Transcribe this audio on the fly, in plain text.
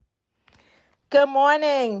Good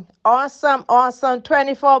morning. Awesome, awesome.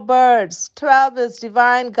 24 birds. 12 is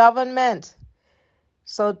divine government.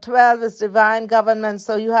 So 12 is divine government.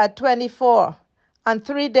 So you had 24. And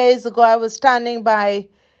 3 days ago, I was standing by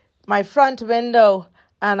my front window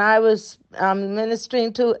and I was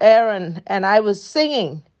ministering to Aaron and I was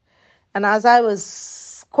singing. And as I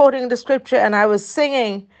was quoting the scripture and I was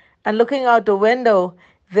singing and looking out the window,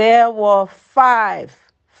 there were five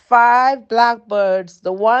blackbirds,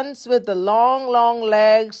 the ones with the long, long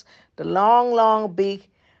legs, the long, long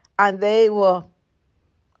beak, and they were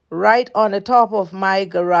right on the top of my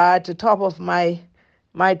garage, the top of my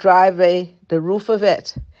driveway, the roof of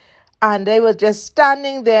it. And they were just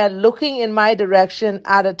standing there looking in my direction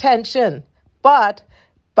at attention, but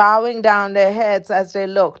bowing down their heads as they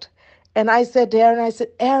looked. And I said to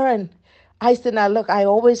Aaron, I said, now look, I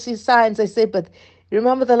always see signs. I said, but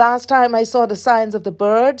remember the last time I saw the signs of the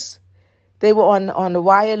birds? They were on the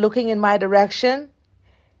wire looking in my direction.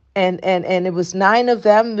 And it was 9 of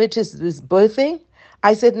them, which is birthing.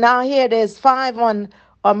 I said, now here, there's 5 on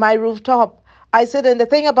my rooftop. I said, and the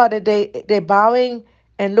thing about it, they're bowing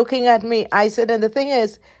and looking at me. I said, and the thing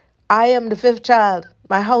is, I am the 5th child.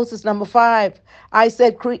 My house is number 5. I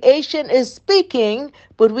said, creation is speaking,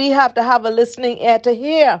 but we have to have a listening ear to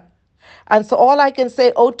hear. And so all I can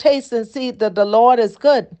say, oh, taste and see that the Lord is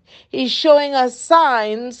good. He's showing us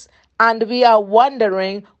signs, and we are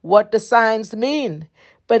wondering what the signs mean.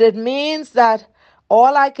 But it means that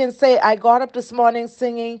all I can say, I got up this morning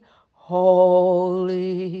singing,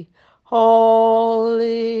 Holy,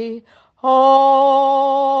 Holy, Holy,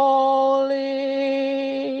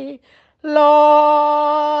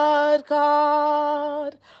 Lord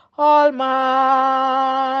God Almighty.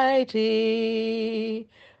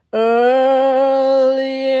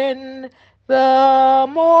 Early in the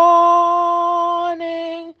morning,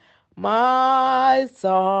 my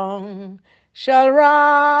song shall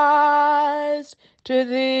rise to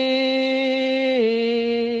thee.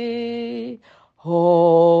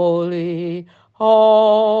 Holy,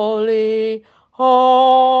 holy, holy,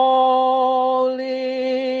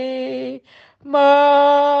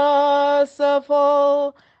 merciful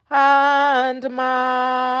and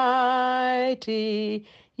mighty.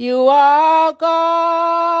 You are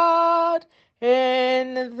God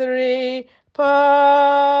in 3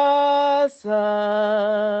 persons,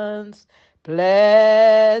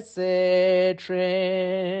 blessed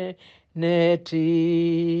Trinity.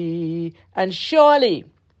 And surely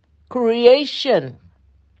creation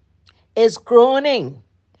is groaning,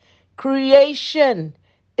 creation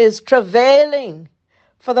is travailing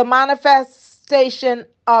for the manifestation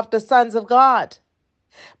of the sons of God.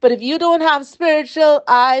 But if you don't have spiritual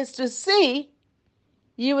eyes to see,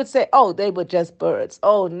 you would say, oh, they were just birds.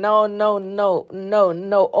 Oh, no, no, no, no,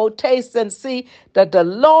 no. Oh, taste and see that the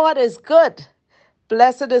Lord is good.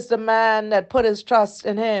 Blessed is the man that put his trust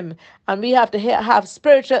in him. And we have to have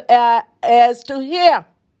spiritual ears to hear.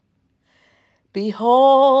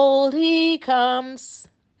 Behold, he comes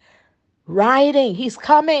riding. He's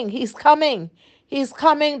coming. He's coming. He's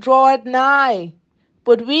coming, draw it nigh.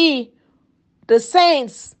 But we, the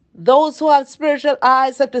saints, those who have spiritual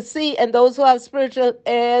eyes have to see, and those who have spiritual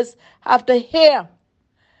ears have to hear.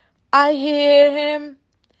 I hear him.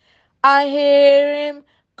 I hear him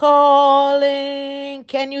calling.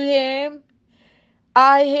 Can you hear him?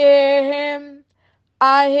 I hear him.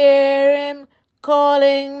 I hear him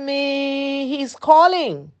calling me. He's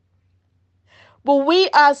calling. But we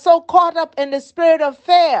are so caught up in the spirit of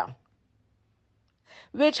fear,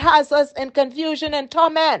 which has us in confusion and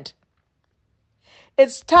torment.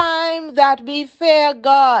 It's time that we fear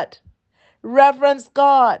God, reverence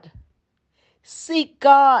God, seek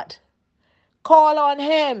God, call on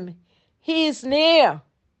him. He is near.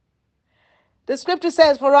 The scripture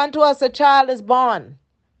says, for unto us a child is born,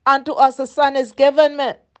 unto us a son is given,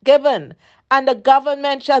 and the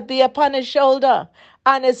government shall be upon his shoulder,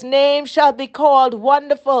 and his name shall be called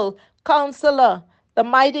Wonderful, Counselor, the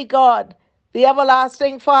Mighty God, the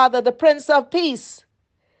Everlasting Father, the Prince of Peace.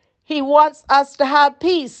 He wants us to have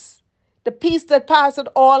peace, the peace that passeth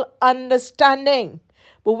all understanding.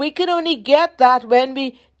 But we can only get that when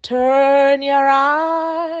we turn your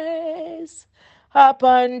eyes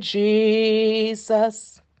upon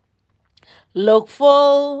Jesus. Look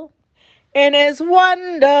full in his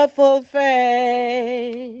wonderful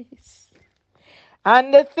face,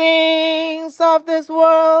 and the things of this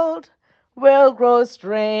world will grow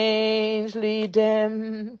strangely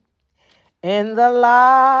dim in the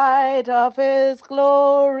light of his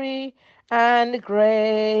glory and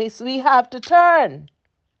grace. We have to turn.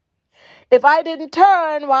 If I didn't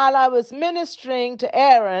turn while I was ministering to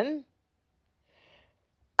Aaron,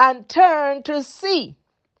 and turned to see,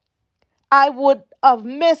 I would have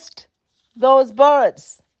missed those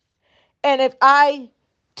birds. And if I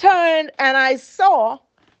turned and I saw,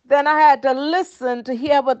 then I had to listen to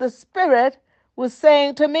hear what the Spirit was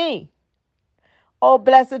saying to me. Oh,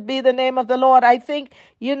 blessed be the name of the Lord. I think,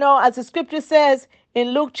 as the scripture says in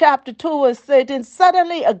Luke chapter 2, verse 13,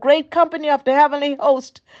 suddenly a great company of the heavenly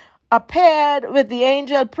host appeared with the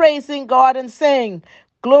angel, praising God and saying,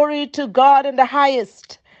 Glory to God in the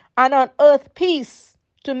highest, and on earth peace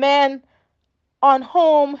to men on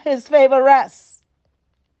whom his favor rests.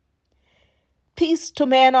 Peace to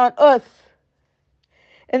men on earth.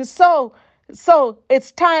 And so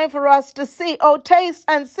it's time for us to see, taste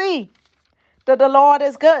and see that the Lord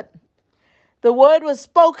is good. The word was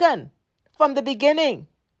spoken from the beginning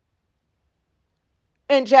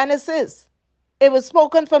in Genesis. It was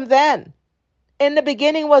spoken from then. In the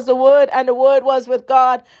beginning was the word, and the word was with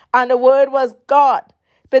God, and the word was God.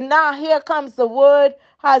 But now here comes the word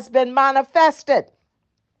has been manifested.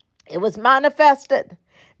 It was manifested.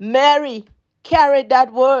 Mary carried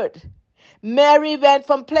that word. Mary went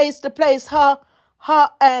from place to place, her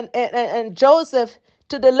and Joseph,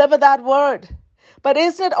 to deliver that word. But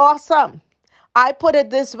isn't it awesome? I put it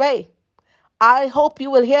this way. I hope you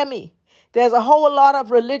will hear me. There's a whole lot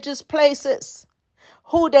of religious places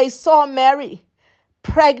who they saw Mary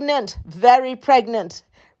pregnant, very pregnant,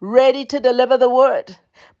 ready to deliver the word.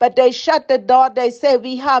 But they shut the door. They say,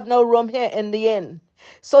 we have no room here in the inn.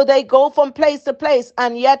 So they go from place to place,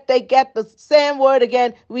 and yet they get the same word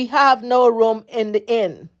again. We have no room in the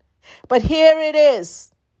inn. But here it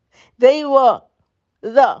is. They were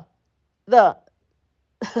the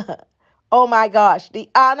oh my gosh, the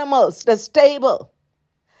animals, the stable,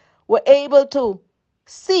 were able to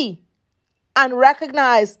see and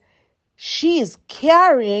recognize she's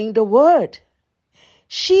carrying the word.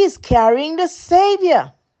 She's carrying the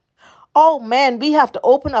Savior. Oh man, we have to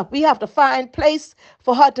open up. We have to find place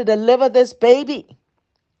for her to deliver this baby.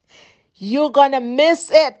 You're going to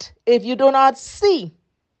miss it if you do not see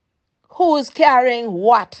who is carrying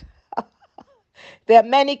what. There are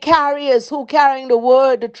many carriers who carrying the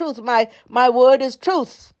word, the truth. My word is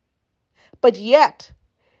truth. But yet,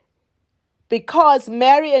 because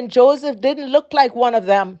Mary and Joseph didn't look like one of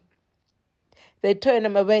them, they turned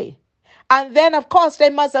him away. And then, of course, they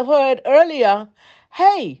must have heard earlier,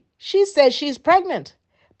 hey, she says she's pregnant,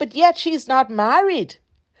 but yet she's not married.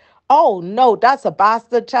 Oh, no, that's a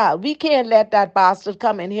bastard child. We can't let that bastard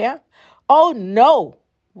come in here. Oh, no.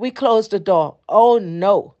 We close the door. Oh,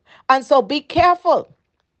 no. And so be careful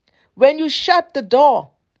when you shut the door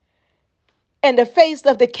in the face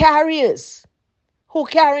of the carriers who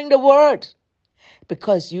carrying the word,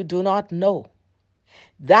 because you do not know.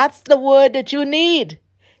 That's the word that you need.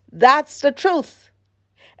 That's the truth.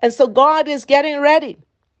 And so God is getting ready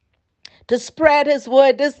to spread his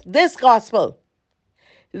word, this gospel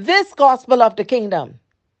of the kingdom.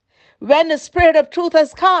 When the Spirit of truth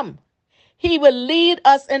has come, he will lead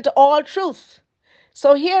us into all truth.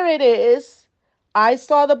 So here it is. I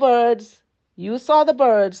saw the birds. You saw the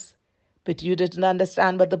birds, but you didn't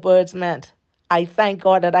understand what the birds meant. I thank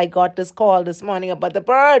God that I got this call this morning about the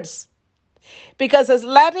birds, because it's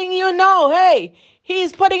letting you know, hey,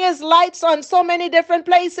 he's putting his lights on so many different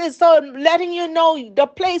places. So letting you know the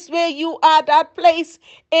place where you are, that place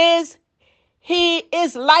is,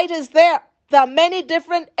 his light is there. There are many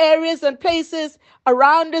different areas and places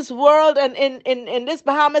around this world and in this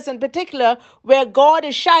Bahamas in particular where God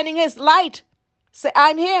is shining his light. Say,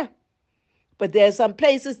 I'm here. But there's some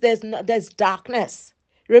places there's darkness.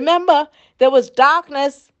 Remember, there was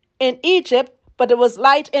darkness in Egypt, but there was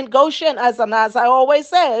light in Goshen, as I always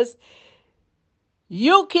says.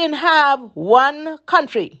 You can have one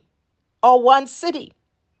country or one city,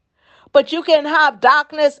 but you can have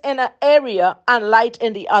darkness in an area and light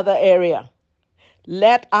in the other area.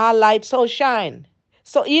 Let our light so shine.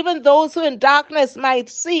 So even those who in darkness might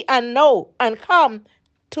see and know and come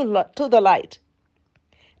to the light.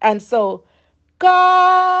 And so,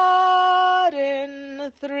 God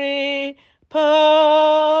in three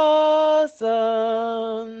persons,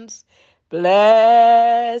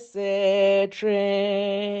 blessed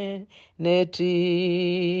Trinity,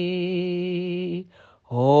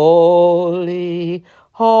 holy,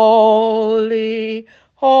 holy,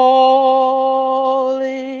 holy,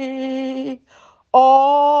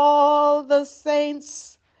 all the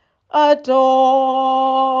saints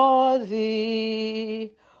adore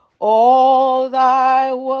thee. All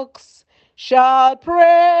thy works shall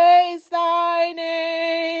praise thy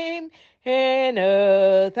name in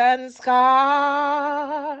earth and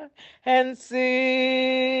sky and sea.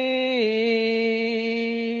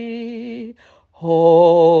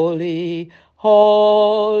 Holy,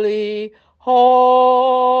 holy, holy,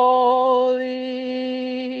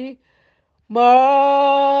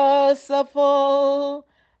 merciful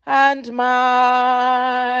and mighty,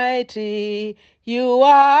 you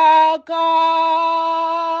are God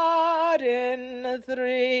in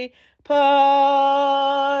three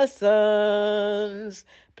persons,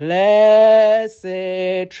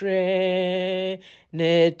 blessed Trinity.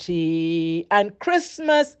 And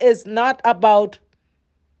Christmas is not about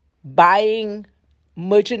buying,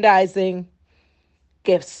 merchandising,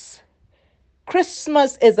 gifts.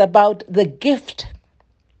 Christmas is about the gift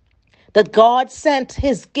that God sent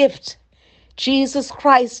his gift, Jesus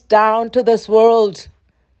Christ, down to this world,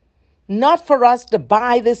 not for us to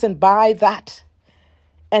buy this and buy that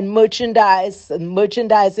and merchandise and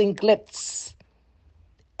merchandising gifts.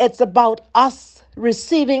 It's about us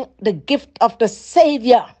receiving the gift of the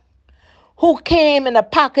Savior who came in a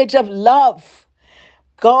package of love.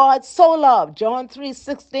 God so loved, John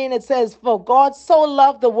 3:16, it says, for God so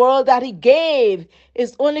loved the world that he gave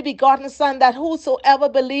his only begotten Son, that whosoever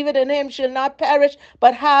believeth in him shall not perish,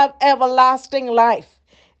 but have everlasting life.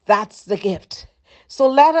 That's the gift.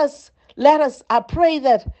 So I pray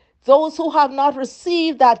that those who have not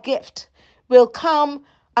received that gift will come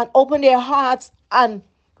and open their hearts and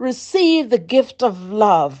receive the gift of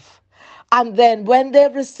love. And then when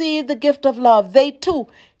they've received the gift of love, they too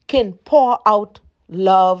can pour out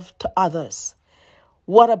love to others.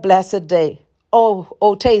 What a blessed day.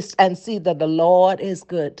 Oh, taste and see that the Lord is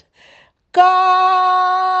good.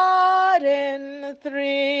 God in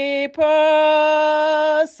three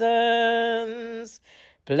persons,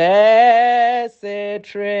 blessed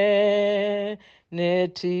Trinity.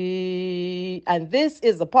 And this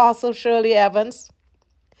is Apostle Shirley Evans.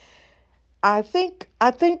 I think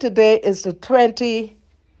today is the 21st,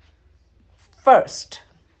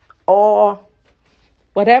 or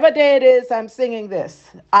whatever day it is I'm singing this.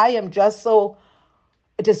 It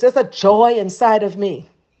is just a joy inside of me.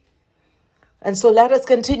 And so let us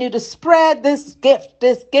continue to spread this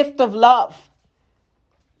gift of love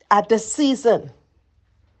at this season.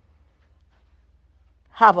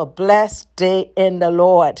 Have a blessed day in the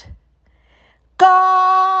Lord.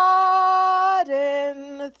 God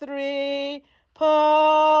in three persons,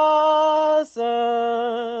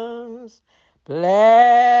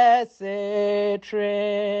 blessed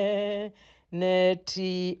Trinity.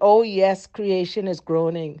 Oh, yes, creation is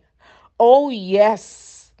groaning. Oh,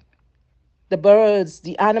 yes, the birds,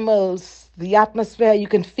 the animals, the atmosphere, you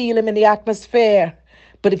can feel him in the atmosphere.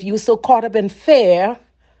 But if you're so caught up in fear,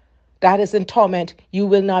 that is in torment, you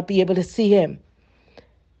will not be able to see him.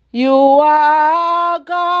 You are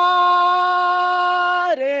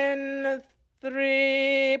God in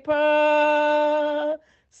three persons,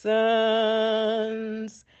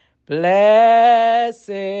 blessed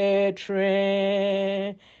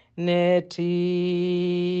Trinity.